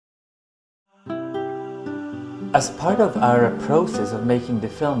As part of our process of making the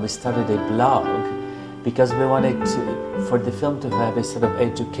film, we started a blog because we wanted for the film to have a sort of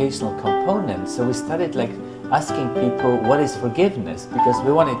educational component. So we started asking people, what is forgiveness? Because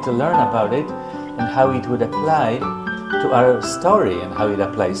we wanted to learn about it and how it would apply to our story and how it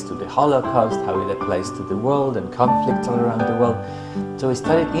applies to the Holocaust, how it applies to the world and conflicts all around the world. So we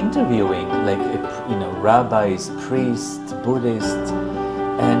started interviewing rabbis, priests, Buddhists,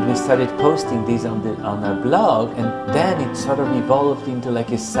 and we started posting these on our blog, and then it sort of evolved into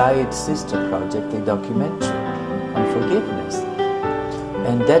a side sister project, a documentary on forgiveness.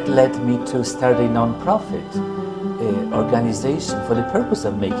 And that led me to start a non-profit organization for the purpose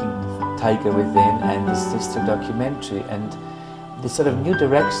of making Tiger Within and the sister documentary. And the sort of new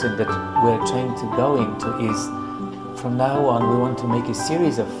direction that we're trying to go into is, from now on, we want to make a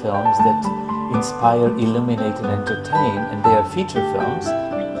series of films that inspire, illuminate, and entertain, and they are feature films,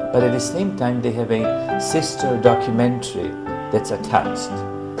 but at the same time they have a sister documentary that's attached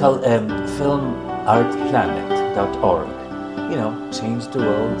called filmartplanet.org. Change the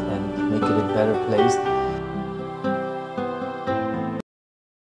world and make it a better place.